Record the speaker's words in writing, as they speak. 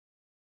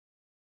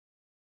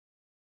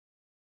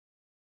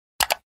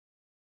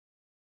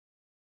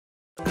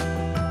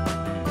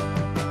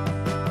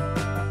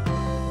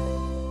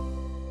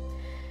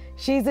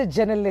She's a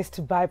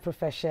journalist by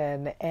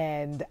profession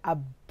and a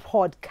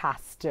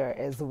podcaster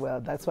as well.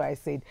 That's why I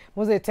said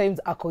most of the times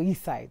Akoi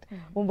side.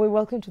 Mumbai,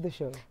 welcome to the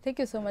show. Thank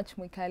you so much,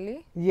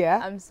 Mwikali. Yeah.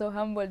 I'm so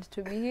humbled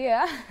to be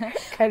here.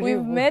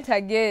 We've met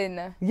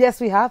again. Yes,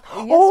 we have.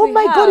 Yes, oh we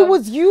my have. God, it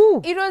was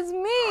you. It was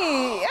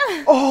me.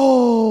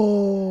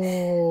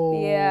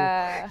 Oh.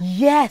 Yeah.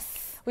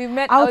 Yes. We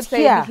met Out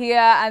outside here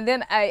and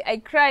then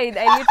I cried.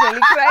 I literally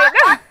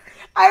cried.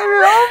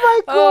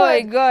 Oh my God. Oh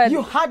my God.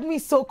 You had me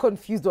so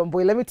confused, one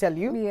boy. Let me tell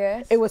you.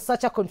 Yes. It was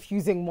such a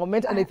confusing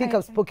moment, and I think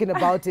I've spoken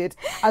about it.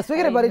 I've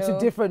spoken about it to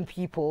different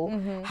people,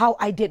 how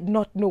I did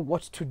not know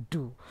what to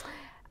do.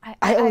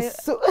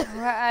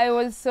 I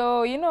was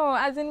so, you know,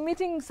 as in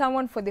meeting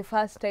someone for the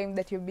first time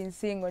that you've been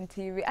seeing on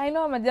TV. I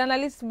know I'm a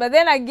journalist, but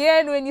then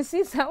again, when you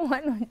see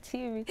someone on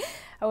TV,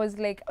 I was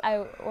like, I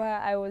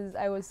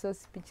was so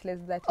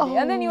speechless that day.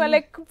 And then you were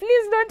like,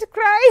 please don't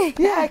cry.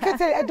 Yeah, I can't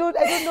tell you. I don't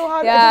know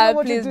how. Yeah, I don't know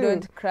what please to do.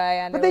 don't cry.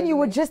 And but then you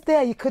were just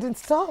there. You couldn't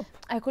stop.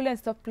 I couldn't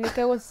stop. Like,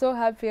 I was so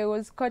happy. I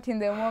was caught in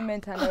the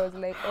moment, and I was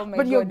like, oh my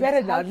God. But you're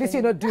better now. At least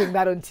you're not doing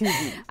that on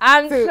TV.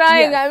 I'm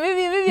trying. Yes.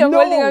 Maybe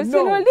I'm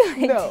still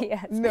holding my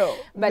tears. No.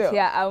 But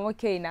yeah, I'm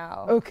okay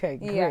now. Okay,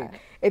 great. Yeah.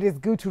 It is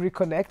good to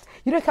reconnect.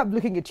 You know, I kept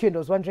looking at you and I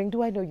was wondering,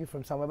 do I know you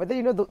from somewhere? But then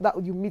you know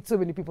that you meet so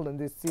many people in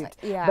this seat.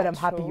 Yeah, but I'm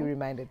happy you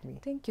reminded me.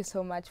 Thank you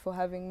so much for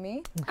having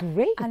me.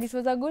 Great. And it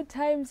was a good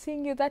time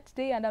seeing you that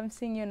day, and I'm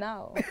seeing you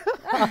now.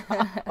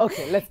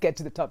 Okay, let's get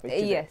to the topic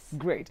today. Yes.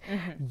 Great.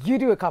 You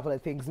do a couple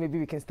of things. Maybe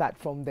we can start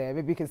from there.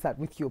 Maybe we can start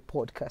with your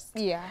podcast.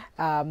 Yeah.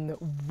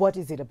 What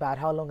is it about?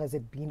 How long has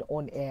it been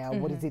on air?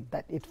 What is it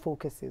that it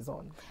focuses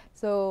on?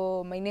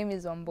 So my name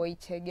is Wambui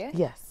Chege.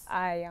 Yes.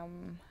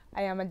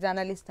 I am a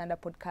journalist and a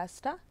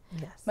podcaster.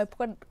 Yes. My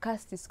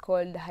podcast is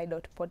called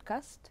Hideout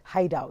Podcast.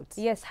 Hideout?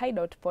 Yes,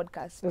 Hideout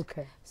Podcast.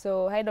 Okay.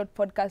 So Hideout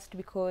Podcast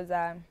because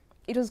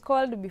it was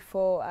called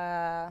before,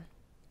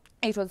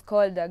 it was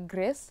called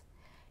Grace.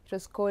 It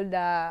was called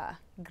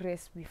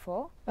Grace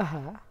before.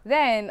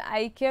 Then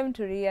I came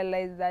to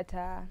realize that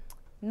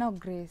now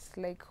Grace,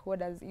 like what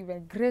does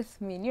even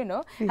Grace mean, you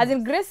know? Yes. As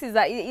in Grace is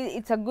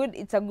it's a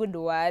good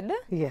word.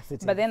 Yes,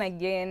 it is. But then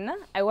again,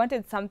 I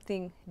wanted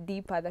something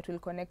deeper that will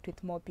connect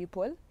with more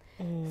people.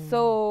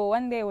 So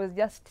one day I was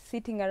just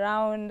sitting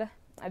around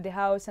at the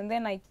house, and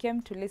then I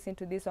came to listen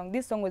to this song.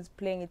 This song was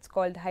playing. It's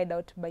called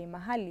Hideout by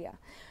Mahalia.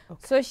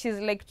 Okay. So she's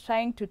like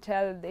trying to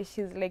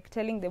she's like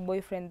telling the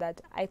boyfriend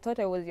that I thought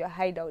I was your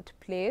hideout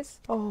place.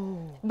 Oh.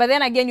 But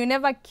then again, you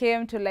never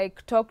came to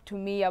like talk to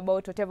me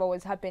about whatever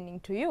was happening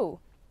to you.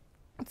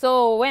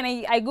 So when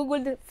I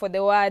Googled for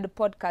the word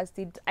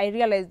podcast, I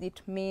realized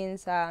it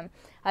means a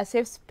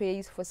safe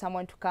space for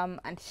someone to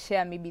come and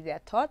share maybe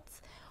their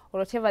thoughts or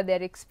whatever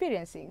they're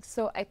experiencing.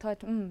 So I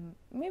thought,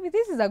 maybe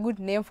this is a good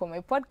name for my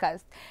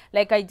podcast.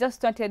 Like I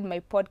just wanted my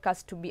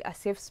podcast to be a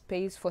safe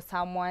space for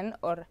someone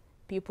or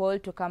people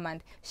to come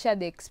and share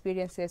their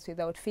experiences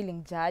without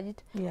feeling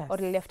judged or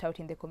left out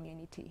in the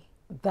community.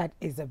 That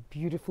is a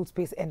beautiful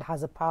space and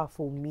has a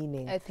powerful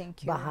meaning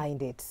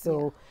behind it.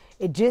 So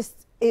it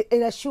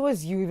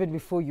assures you even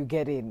before you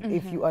get in,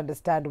 if you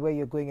understand where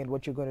you're going and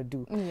what you're going to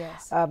do.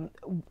 Yes.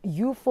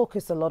 You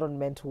focus a lot on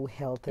mental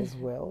health as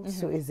well.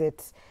 So is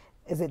it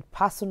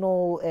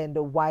personal, and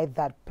why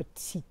that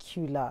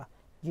particular,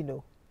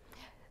 issue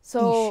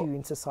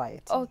in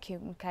society? Okay,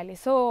 Mkali.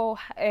 So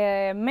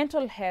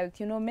mental health,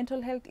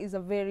 mental health is a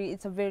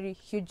very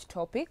huge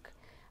topic.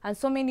 And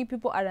so many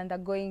people are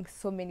undergoing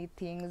so many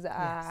things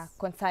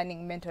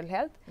concerning mental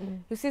health.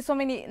 You see so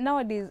many,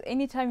 nowadays,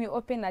 anytime you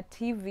open a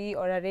TV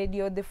or a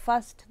radio, the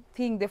first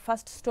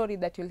story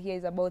that you'll hear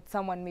is about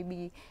someone,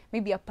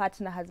 maybe a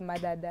partner has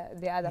murdered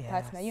the other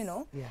partner,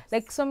 Yes.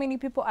 Like so many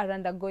people are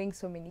undergoing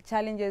so many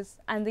challenges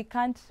and they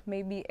can't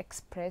maybe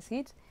express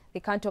it. They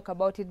can't talk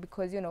about it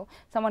because,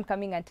 someone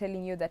coming and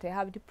telling you that I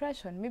have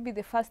depression. Maybe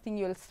the first thing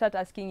you'll start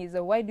asking is,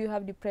 why do you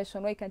have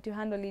depression? Why can't you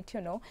handle it,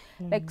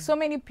 Like so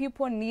many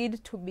people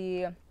need to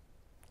be,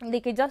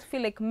 like I just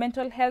feel like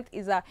mental health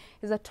is a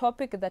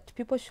topic that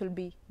people should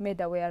be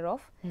made aware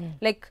of.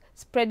 Like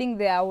spreading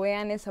their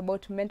awareness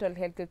about mental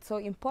health is so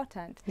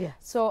important. Yes.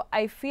 So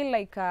I feel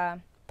like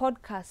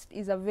podcast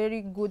is a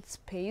very good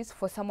space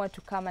for someone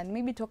to come and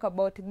maybe talk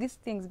about these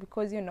things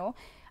because,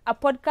 a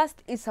podcast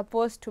is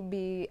supposed to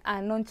be a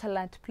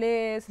nonchalant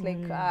place,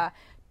 like a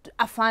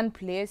fun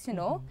place,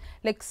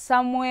 like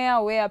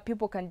somewhere where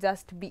people can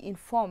just be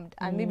informed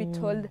and maybe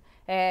told,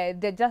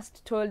 they're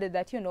just told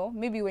that,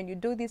 maybe when you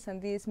do this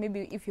and this,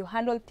 maybe if you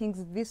handle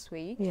things this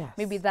way,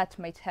 maybe that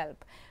might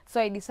help.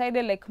 So I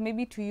decided like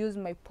maybe to use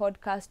my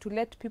podcast to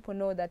let people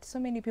know that so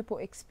many people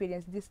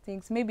experience these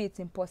things. Maybe it's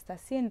imposter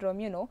syndrome,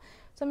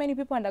 So many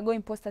people undergo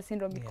imposter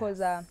syndrome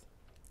because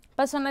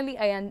personally,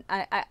 I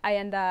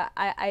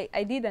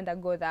did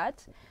undergo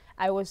that.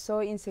 I was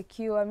so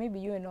insecure.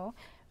 Maybe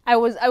I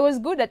was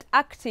good at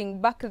acting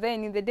back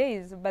then in the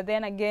days, but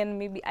then again,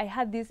 maybe I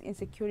had this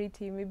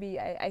insecurity. Maybe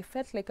I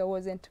felt like I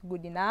wasn't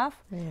good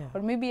enough,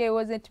 or maybe I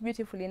wasn't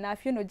beautiful enough.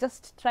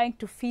 Just trying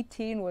to fit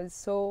in was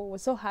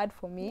so hard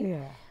for me.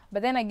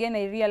 But then again,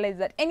 I realized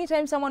that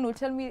anytime someone would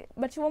tell me,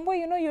 but Wambo,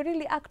 you know, you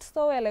really act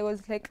so well, I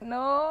was like,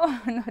 no,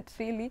 not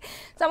really.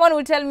 Someone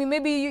would tell me,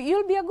 maybe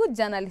you'll be a good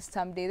journalist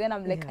someday. Then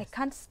I'm like, I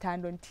can't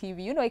stand on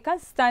TV. You know, I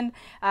can't stand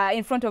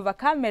in front of a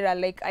camera.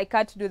 Like, I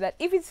can't do that.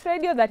 If it's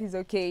radio, that is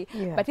okay.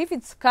 But if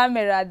it's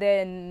camera,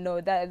 then no,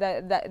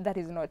 that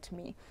is not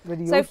me.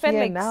 But so I felt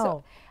like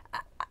now.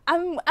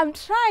 I'm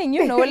trying,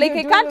 you know, like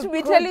I can't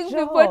be telling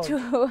people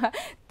to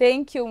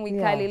thank you,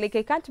 Mikali. Like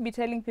I can't be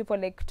telling people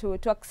like to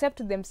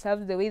accept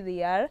themselves the way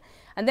they are,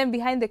 and then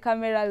behind the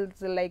camera,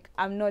 like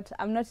I'm not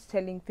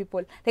telling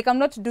people, like I'm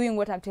not doing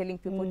what I'm telling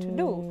people to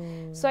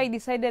do. So I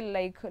decided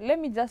like let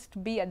me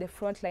just be at the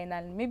front line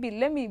and maybe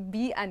let me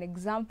be an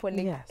example.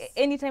 Like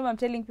anytime I'm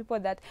telling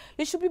people that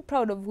you should be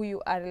proud of who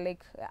you are,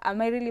 like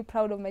am I really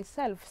proud of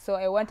myself? So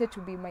I wanted to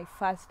be my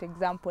first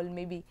example,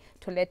 maybe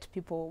to let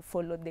people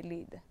follow the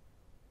lead.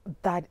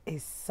 That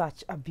is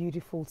such a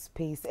beautiful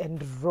space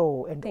and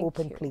raw and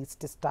open place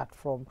to start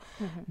from.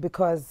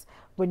 Because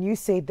when you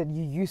say that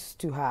you used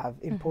to have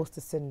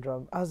imposter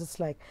syndrome, I was just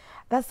like,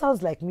 that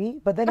sounds like me.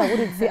 But then I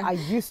wouldn't say I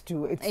used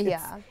to.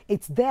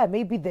 It's there.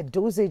 Maybe the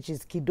dosage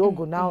is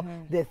kidogo now.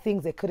 There are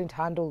things I couldn't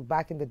handle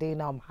back in the day.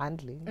 Now I'm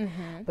handling.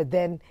 But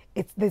then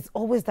there's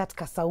always that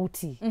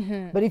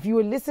kasauti. But if you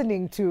were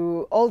listening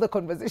to all the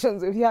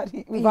conversations we've had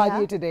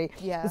here today,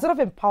 it sort of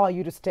empower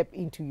you to step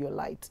into your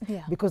light.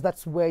 Because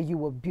that's where you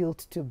were built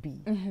to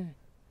be.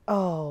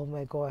 Oh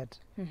my God.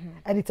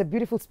 And it's a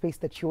beautiful space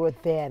that you're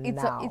there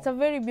now. It's a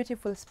very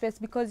beautiful space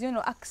because, you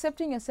know,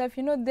 accepting yourself,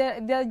 you know,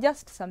 there are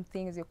just some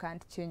things you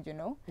can't change, you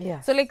know.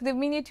 So like the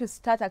minute you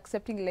start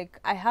accepting, like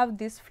I have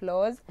these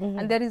flaws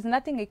and there is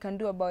nothing I can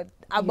do about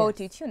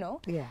it, you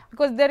know.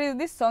 Because there is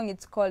this song,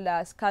 it's called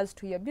Scars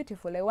to You're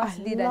Beautiful. I once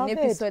did an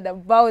episode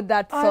about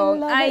that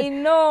song. I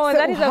know, so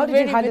that is a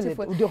very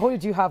beautiful. How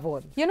did you have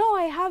one? You know,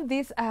 I have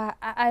this,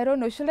 I don't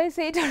know, should I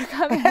say it or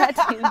camera?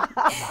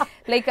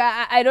 Like,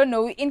 I don't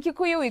know, in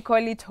Kikuyu we call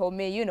it home,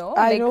 you know.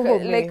 I know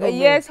home.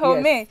 Yes,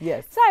 home.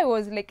 Yes. So I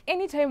was like,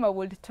 anytime I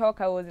would talk,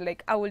 I was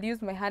like, I will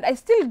use my hand. I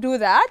still do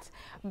that,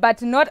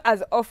 but not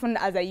as often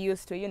as I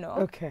used to, you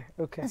know.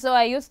 Okay. So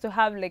I used to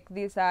have like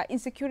this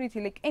insecurity,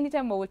 like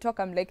anytime I would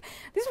talk, I'm like,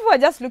 these people are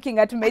just looking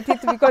at my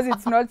teeth because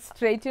it's not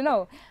straight, you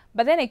know.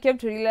 But then I came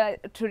to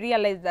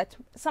realize that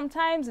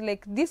sometimes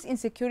like these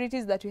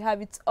insecurities that you have,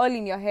 it's all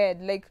in your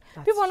head. Like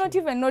people are not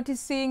even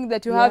noticing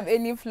that you have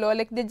any flaw.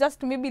 Like they're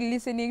just maybe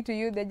listening to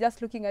you. They're just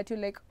looking at you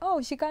like,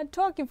 oh, she can't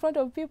talk in front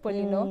of people,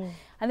 you know.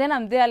 And then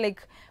I'm there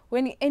like,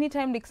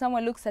 anytime like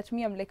someone looks at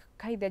me, I'm like,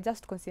 Kai, they're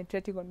just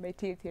concentrating on my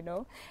teeth, you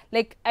know.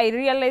 Like I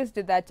realized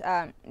that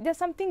there's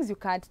some things you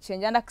can't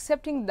change, and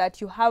accepting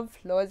that you have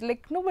flaws.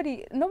 Like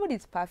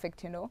nobody's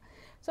perfect, you know.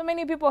 So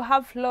many people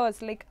have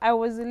flaws. Like I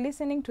was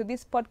listening to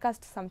this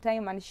podcast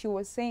sometime and she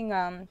was saying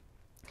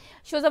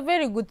she was a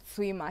very good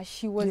swimmer.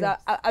 She was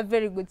a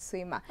very good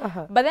swimmer.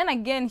 But then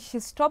again,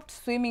 she stopped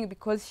swimming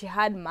because she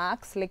had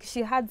marks. Like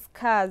she had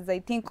scars, I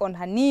think, on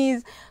her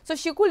knees. So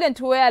she couldn't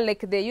wear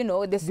like the, you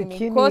know, the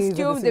swimming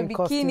costume, the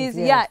bikinis.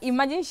 Yeah,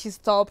 imagine she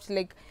stopped.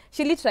 Like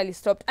she literally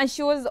stopped. And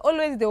she was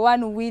always the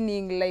one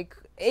winning. Like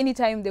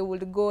anytime they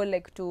would go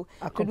like to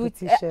do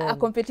a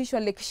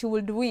competition, like she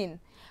would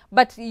win.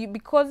 But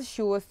because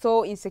she was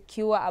so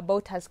insecure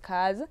about her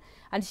scars,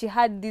 and she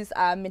had this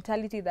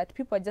mentality that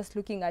people are just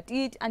looking at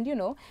it, and you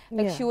know,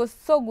 like she was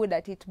so good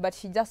at it, but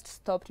she just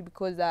stopped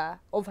because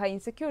of her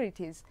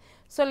insecurities.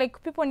 So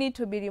like people need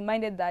to be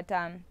reminded that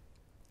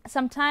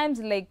sometimes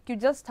like you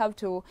just have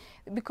to,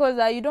 because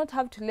you don't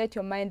have to let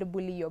your mind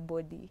bully your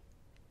body.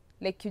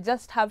 Like you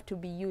just have to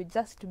be you,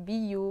 just be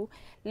you.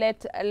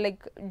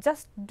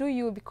 Just do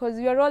you, because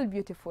we are all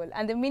beautiful.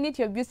 And the minute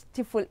you're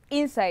beautiful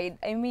inside,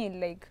 I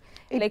mean, like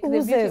it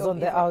oozes on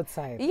the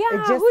outside.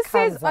 Yeah, who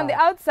says on the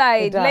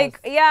outside? Like,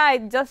 yeah,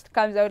 it just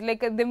comes out. Like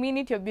the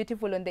minute you're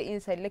beautiful on the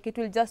inside, like it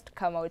will just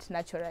come out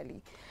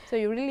naturally. So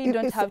you really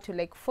don't have to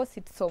like force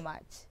it so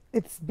much.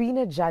 It's been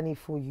a journey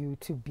for you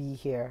to be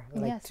here,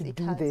 like to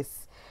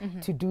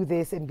do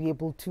this and be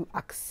able to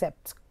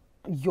accept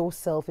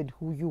yourself and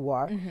who you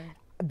are.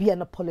 Be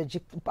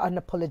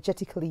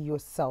unapologetically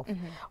yourself.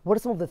 What are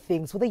some of the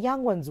things for the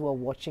young ones who are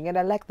watching? And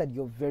I like that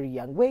you're very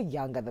young, way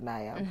younger than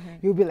I am.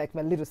 You'll be like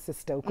my little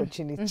sister,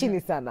 chini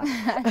sana.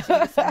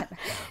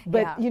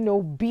 But you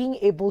know, being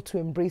able to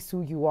embrace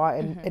who you are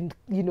and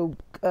you know,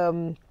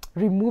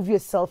 remove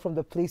yourself from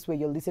the place where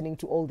you're listening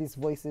to all these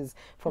voices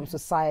from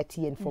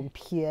society and from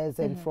peers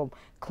and from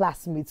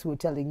classmates who are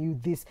telling you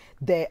this,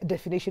 the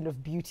definition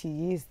of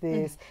beauty is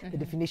this, the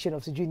definition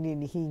of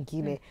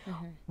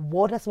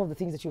what are some of the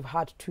things that you've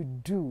had to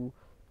do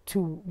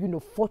to, you know,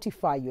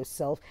 fortify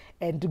yourself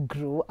and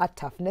grow a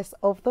toughness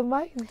of the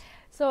mind?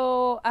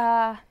 So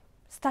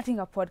starting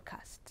a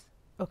podcast.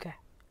 Okay.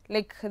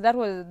 Like that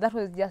was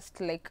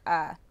just like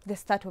the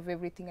start of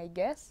everything, I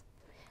guess.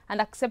 And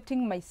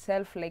accepting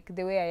myself like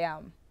the way I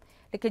am.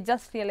 Like I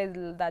just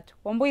realized that,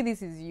 Wamboi,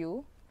 this is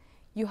you.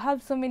 You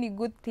have so many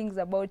good things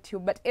about you,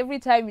 but every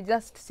time you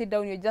just sit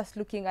down, you're just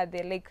looking at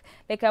the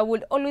like I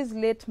would always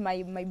let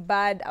my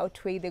bad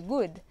outweigh the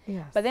good.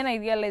 Yes. But then I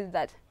realized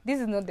that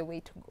this is not the way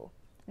to go.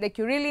 Like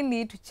you really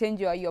need to change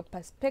your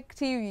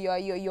perspective,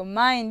 your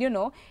mind, you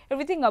know,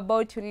 everything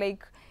about you.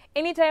 Like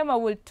anytime I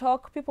will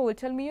talk, people will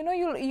tell me, you know,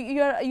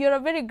 you're a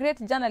very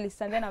great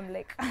journalist, and then I'm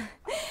like,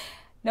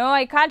 no,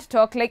 I can't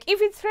talk. Like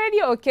if it's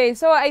radio, okay.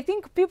 So I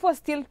think people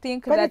still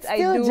think but that it's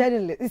still I do.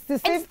 Journalism. It's the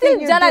same it's still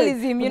thing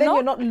journalism, you know. Then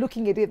you're not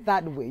looking at it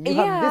that way. You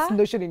have this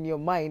notion in your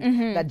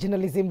mind that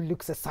journalism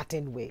looks a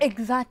certain way.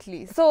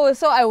 Exactly. So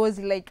I was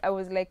like,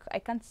 I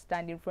can't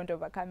stand in front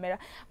of a camera.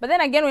 But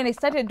then again, when I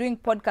started doing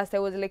podcasts, I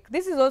was like,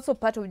 this is also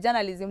part of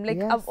journalism.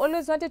 Like I've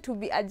always wanted to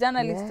be a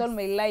journalist all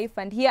my life,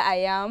 and here I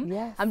am.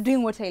 Yes. I'm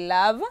doing what I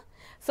love.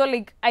 So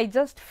like I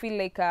just feel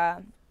like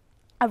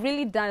I've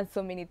really done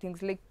so many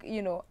things. Like,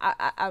 you know,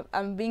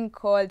 I'm being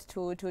called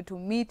to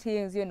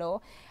meetings, you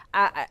know.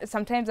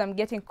 Sometimes I'm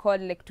getting called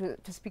like to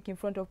speak in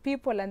front of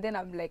people, and then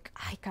I'm like,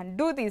 I can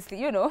do this,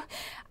 you know.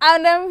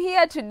 And I'm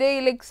here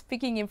today like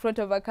speaking in front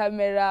of a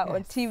camera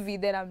on TV.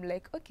 Then I'm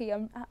like, okay,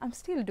 I'm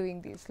still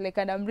doing this, like,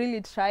 and I'm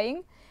really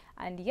trying.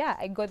 And yeah,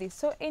 I got this.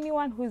 So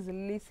anyone who's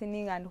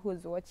listening and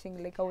who's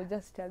watching, like, I would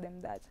just tell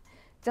them that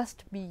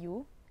just be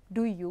you,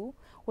 do you.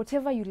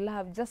 Whatever you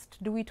love, just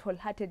do it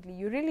wholeheartedly.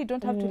 You really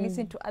don't have to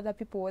listen to other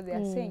people what they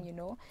are saying, you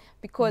know,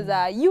 because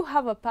you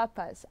have a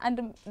purpose,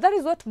 and that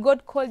is what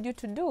God called you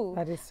to do.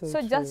 That is so So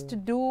true. just to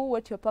do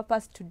what you're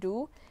purposed to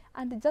do,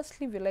 and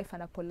just live your life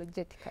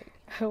unapologetically.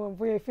 Oh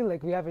boy, I feel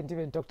like we haven't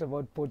even talked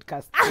about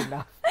podcasts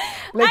enough.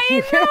 Like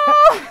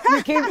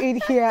you came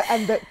in here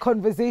and the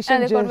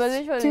conversation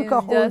took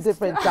a whole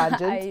different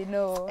tangent. I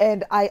know.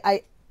 And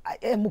I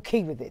am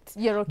okay with it.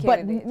 You're okay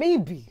but with it.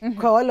 Maybe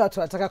kwa wale watu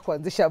wanataka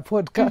kuanzisha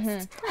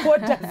podcast,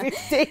 what does it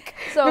take?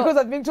 So because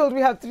I'm being told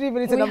we have 3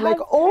 minutes and I'm like,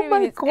 oh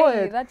my God.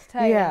 Hey, that's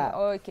time. Yeah.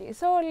 Okay.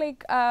 So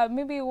like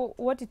maybe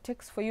what it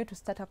takes for you to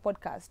start a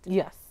podcast.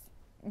 Yes.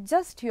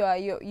 Just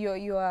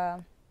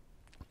your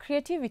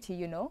creativity,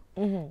 you know.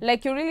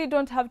 Like you really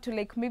don't have to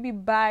like maybe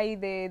buy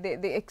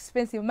the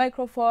expensive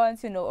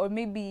microphones, you know, or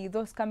maybe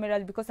those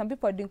cameras, because some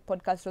people are doing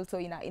podcasts also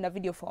in a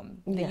video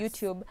form, the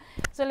YouTube.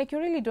 So like you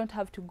really don't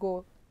have to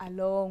go a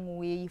long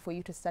way for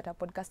you to start a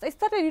podcast. I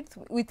started it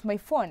with my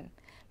phone.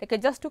 Like I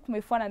just took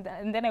my phone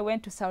and then I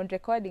went to sound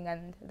recording,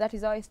 and that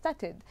is how I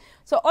started.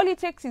 So all it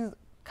takes is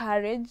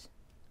courage,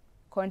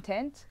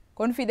 content,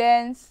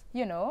 confidence,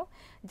 you know,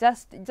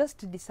 just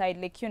to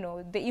decide, like, you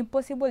know, the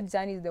impossible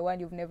journey is the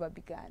one you've never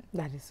begun.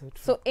 That is so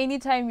true. So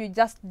anytime you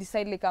just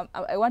decide, like,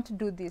 I want to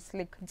do this,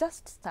 like,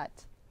 just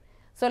start.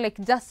 So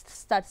like just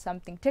start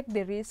something, take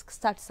the risk,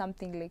 start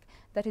something. Like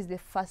that is the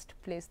first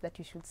place that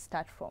you should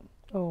start from.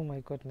 Oh my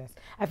goodness,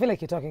 I feel like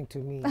you're talking to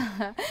me.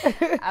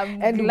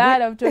 I'm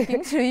glad I'm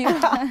talking to you.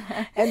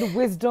 And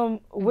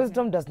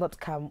wisdom does not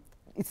come,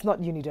 it's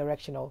not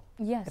unidirectional.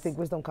 Yes. I think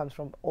wisdom comes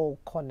from all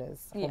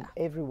corners, from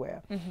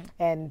everywhere.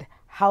 And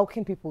how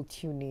can people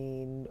tune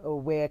in, or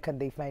where can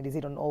they find? Is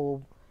it on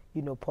all,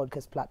 you know,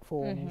 podcast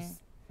platforms?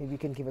 Maybe you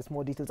can give us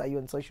more details. Are you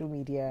on social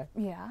media?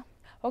 Yeah.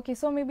 Okay,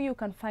 so maybe you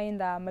can find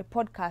my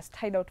podcast,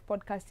 Hideout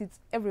Podcast. It's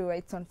everywhere.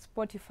 It's on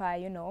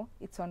Spotify, you know.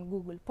 It's on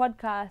Google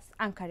Podcasts,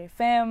 Anchor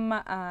FM,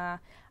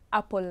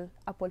 Apple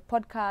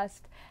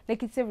Podcast.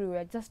 Like it's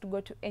everywhere. Just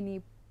go to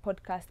any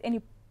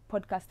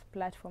podcast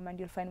platform and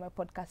you'll find my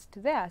podcast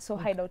there. So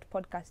Hideout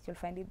Podcast, you'll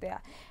find it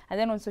there. And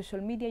then on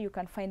social media, you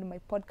can find my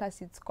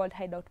podcast. It's called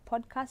Hideout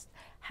Podcast,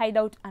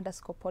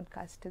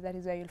 Hideout_podcast. That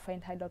is where you'll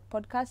find Hideout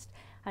Podcast.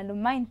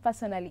 And mine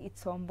personally,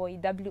 it's Wamboi,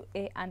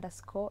 WA_MBOEY.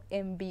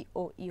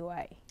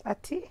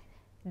 Ati?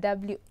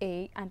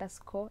 WA_MBOEY.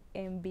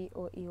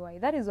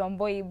 That is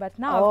Wamboi, but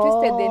now I've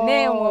twisted the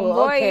name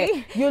Wamboi.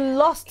 Okay. You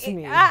lost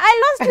me.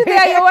 I lost you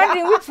there. You're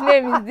wondering which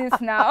name is this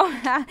now.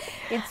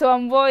 It's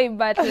Wamboi,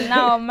 but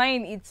now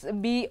mine it's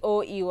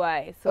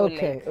BOEY. So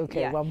okay, like,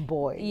 okay, yeah.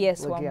 Wamboi.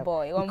 Yes,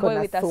 Wamboi.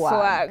 Wamboi with a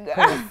swag.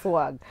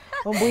 Swag.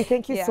 Wamboi,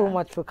 thank you so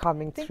much for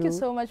coming through. Thank you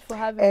so much for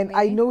having me. And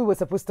I know we were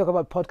supposed to talk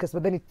about podcasts,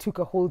 but then it took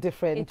a whole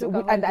different.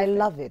 I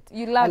love it.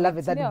 You love it. I love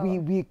it that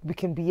we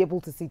can be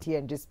able to sit here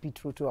and just be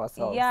true to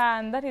ourselves. Yeah,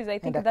 and that is, I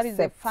think that is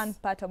the fun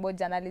part about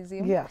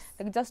journalism. Yes.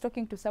 Like just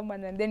talking to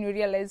someone and then you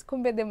realize,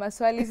 kumbe the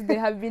maswalis, they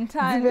have been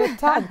turned.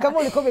 Come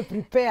on, ulikuwa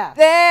prepare.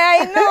 There,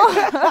 I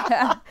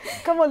know.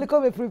 Come on,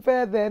 ulikuwa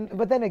prepare then.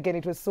 But then again,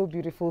 it was so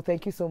beautiful.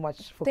 Thank you so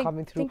much for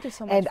coming through. Thank you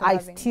so much and for I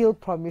having still me.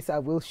 promise I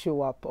will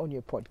show up on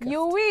your podcast.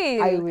 You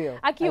will. I will.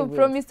 Aki, you will.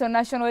 Promised on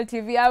national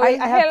TV.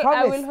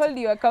 I will hold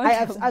you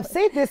accountable. I've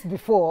said this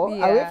before.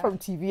 Yeah. I went from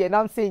TV and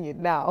I'm saying it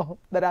now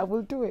that I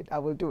will do it. I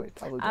will do it.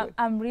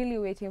 I'm really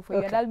waiting for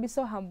you, and I'll be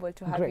so humbled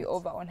to have Great. you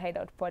over on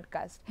Hideout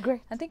Podcast.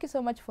 Great. And thank you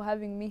so much for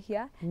having me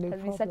here. No It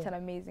has been such an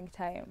amazing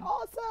time.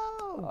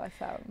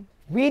 Awesome.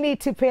 We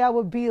need to pay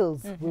our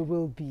bills. We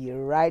will be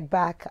right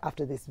back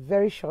after this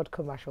very short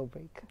commercial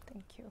break.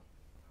 Thank you.